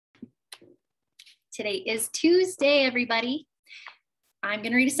Today is Tuesday, everybody. I'm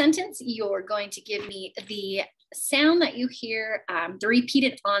going to read a sentence. You're going to give me the sound that you hear, the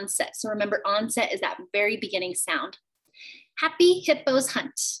repeated onset. So remember, onset is that very beginning sound. Happy hippos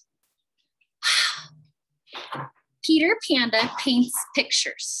hunt. Peter Panda paints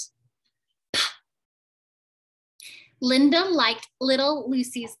pictures. Linda liked little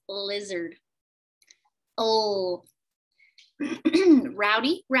Lucy's lizard. Oh,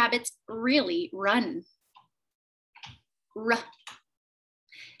 rowdy rabbits really run.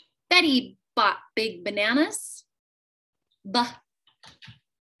 Betty bought big bananas.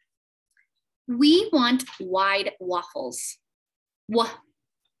 We want wide waffles.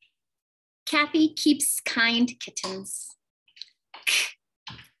 Kathy keeps kind kittens.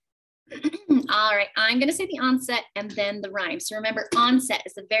 All right, I'm going to say the onset and then the rhyme. So remember, onset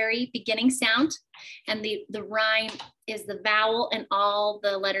is the very beginning sound, and the rhyme is the vowel and all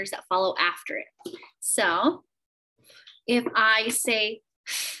the letters that follow after it. So if I say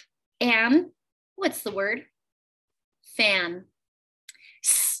an, what's the word? Fan.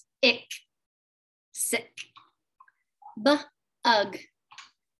 Sick. Sick. Bug.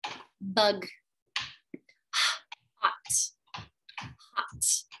 Bug. Hot. Hot.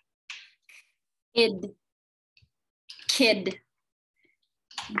 Kid.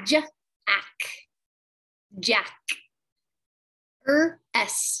 Jack. Jack.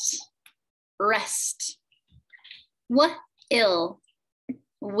 Rest. What ill.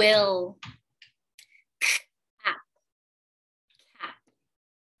 Will. Cap.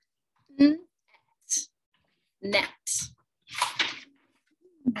 Net.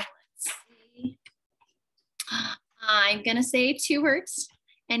 Let's see. I'm gonna say 2 words,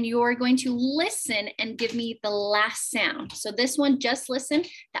 and you're going to listen and give me the last sound. So this one, just listen,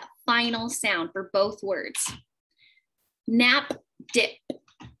 that final sound for both words. Nap, dip.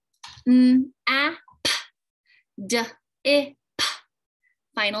 P.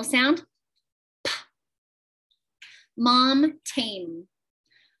 Final sound. P. Mom, tame.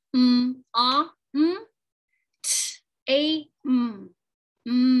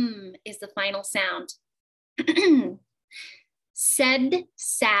 Is the final sound. Said,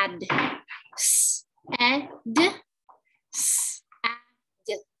 sad. Sad.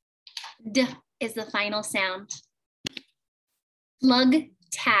 D is the final sound. Slug,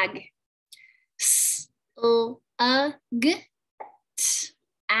 tag. Slug,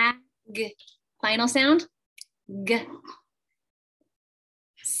 tag. Final sound. G.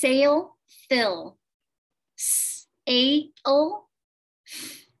 Sail, fill. Sail.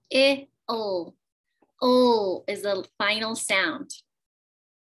 Ill. O is the final sound.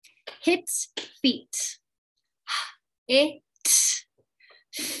 Hit, feet. It.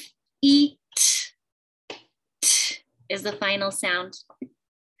 Eat. T is the final sound.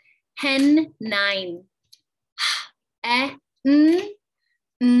 Hen, 9.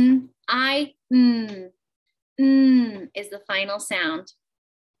 Is the final sound.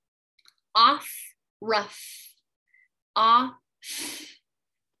 Off, rough. Off,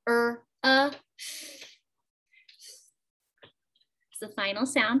 is the final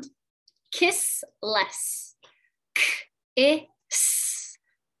sound. Kiss, less. Kiss,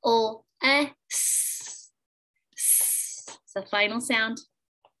 s. It's the final sound.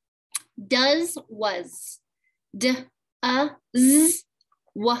 Does, was. Z, is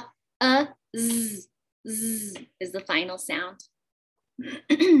the final sound.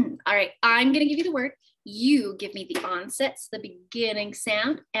 All right, I'm gonna give you the word. You give me the onsets, the beginning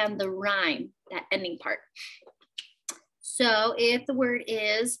sound, and the rhyme, that ending part. So if the word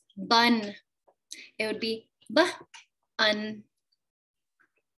is bun, it would be bun.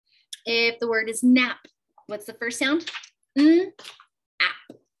 If the word is nap, what's the first sound?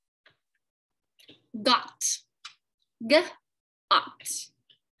 App. Got. Got.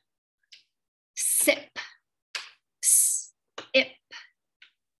 Sip. Sip.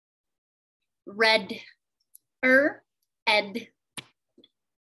 Red. Ed.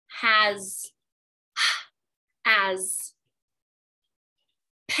 Has. As.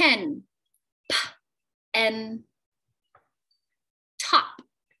 Pen. N. Top.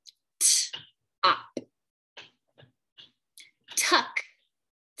 Up. Tuck.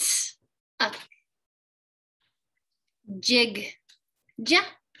 Up. Jig.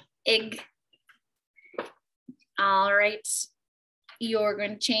 Ig. All right. You're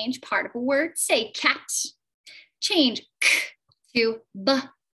going to change part of a word. Say cat. Change k to b.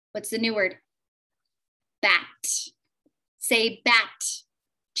 What's the new word? Bat. Say bat.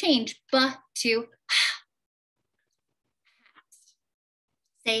 Change b to hat.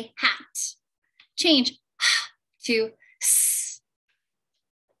 Say hat. Change to s.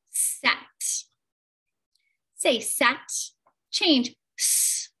 Sat. Say sat, change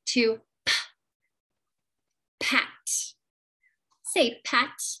s to p, pat. Say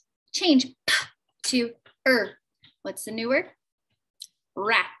pat, change p to What's the new word?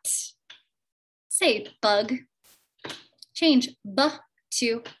 Rat. Say bug, change b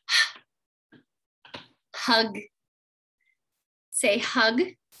to h, hug. Say hug,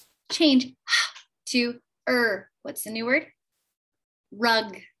 change h to What's the new word?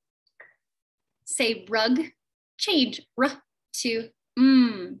 Rug. Say rug, change r to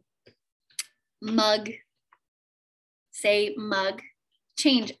mug. Say mug,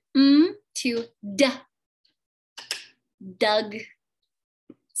 change to d, Doug.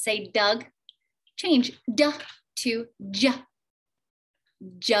 Say Doug, change d to j,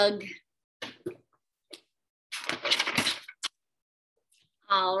 jug.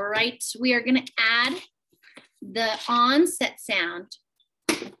 All right, we are going to add the onset sound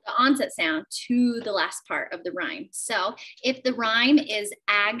to the last part of the rhyme. So if the rhyme is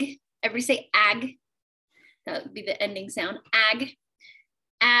ag, everybody say ag. That would be the ending sound. Ag.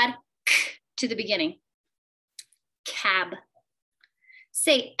 Add k to the beginning. Cab.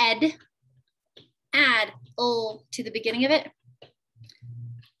 Say ed. Add ul to the beginning of it.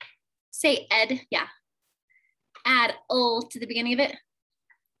 Say ed, yeah. Add ul to the beginning of it.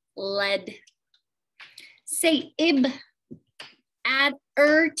 Lead. Say ib. Add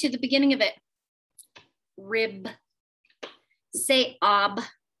to the beginning of it. Rib. Say ob.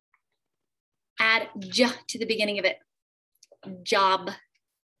 Add j to the beginning of it. Job.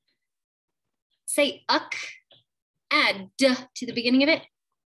 Say uck. Add d to the beginning of it.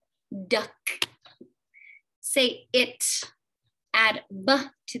 Duck. Say it. Add b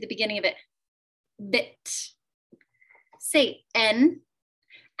to the beginning of it. Bit. Say n.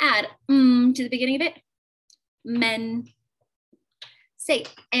 Add to the beginning of it. Men. Say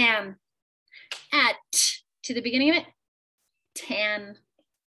an. Add t to the beginning of it. Tan.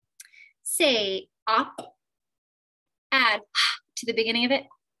 Say op. Add to the beginning of it.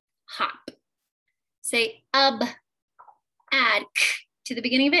 Hop. Say ub. Add k to the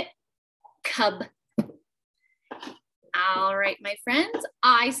beginning of it. Cub. All right, my friends,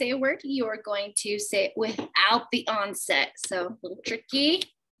 I say a word, you're going to say it without the onset. So a little tricky.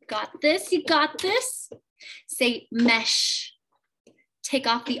 Got this, you got this. Say mesh. Take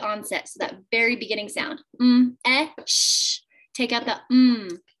off the onset, so that very beginning sound. Sh. Take out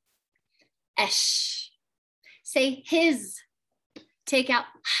the esh. Say his. Take out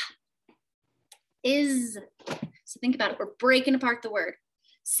is. So think about it. We're breaking apart the word.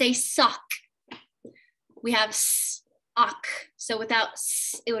 Say sock. We have ok. So without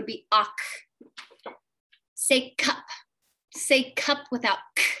s, it would be ok. Say cup. Say cup without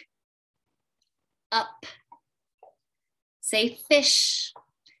k. Up. Say fish.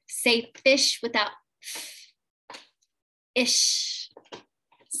 Say fish without ish.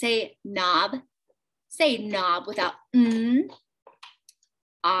 Say knob. Say knob without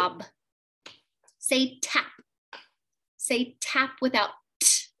ob. Say tap. Say tap without t.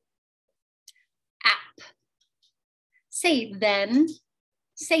 App. Say then.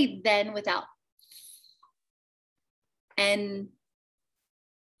 Say then without n.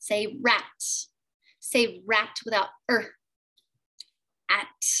 Say rat. Say rat without at.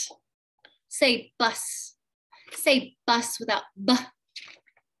 Say bus. Say bus without b.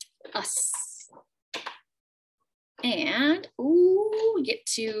 Us. And we get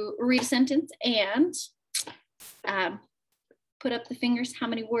to read a sentence and put up the fingers. How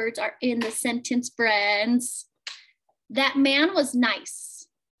many words are in the sentence, friends? That man was nice.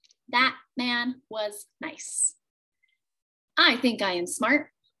 That man was nice. I think I am smart.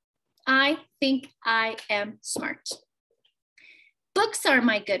 I think I am smart. Books are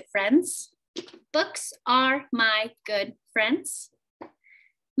my good friends. Books are my good friends.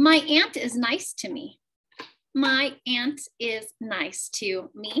 My aunt is nice to me. My aunt is nice to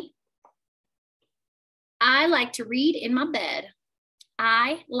me. I like to read in my bed.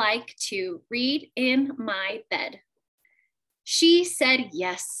 I like to read in my bed. She said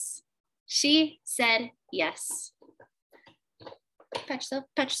yes. She said yes. Pat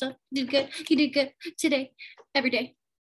yourself, you did good today, every day.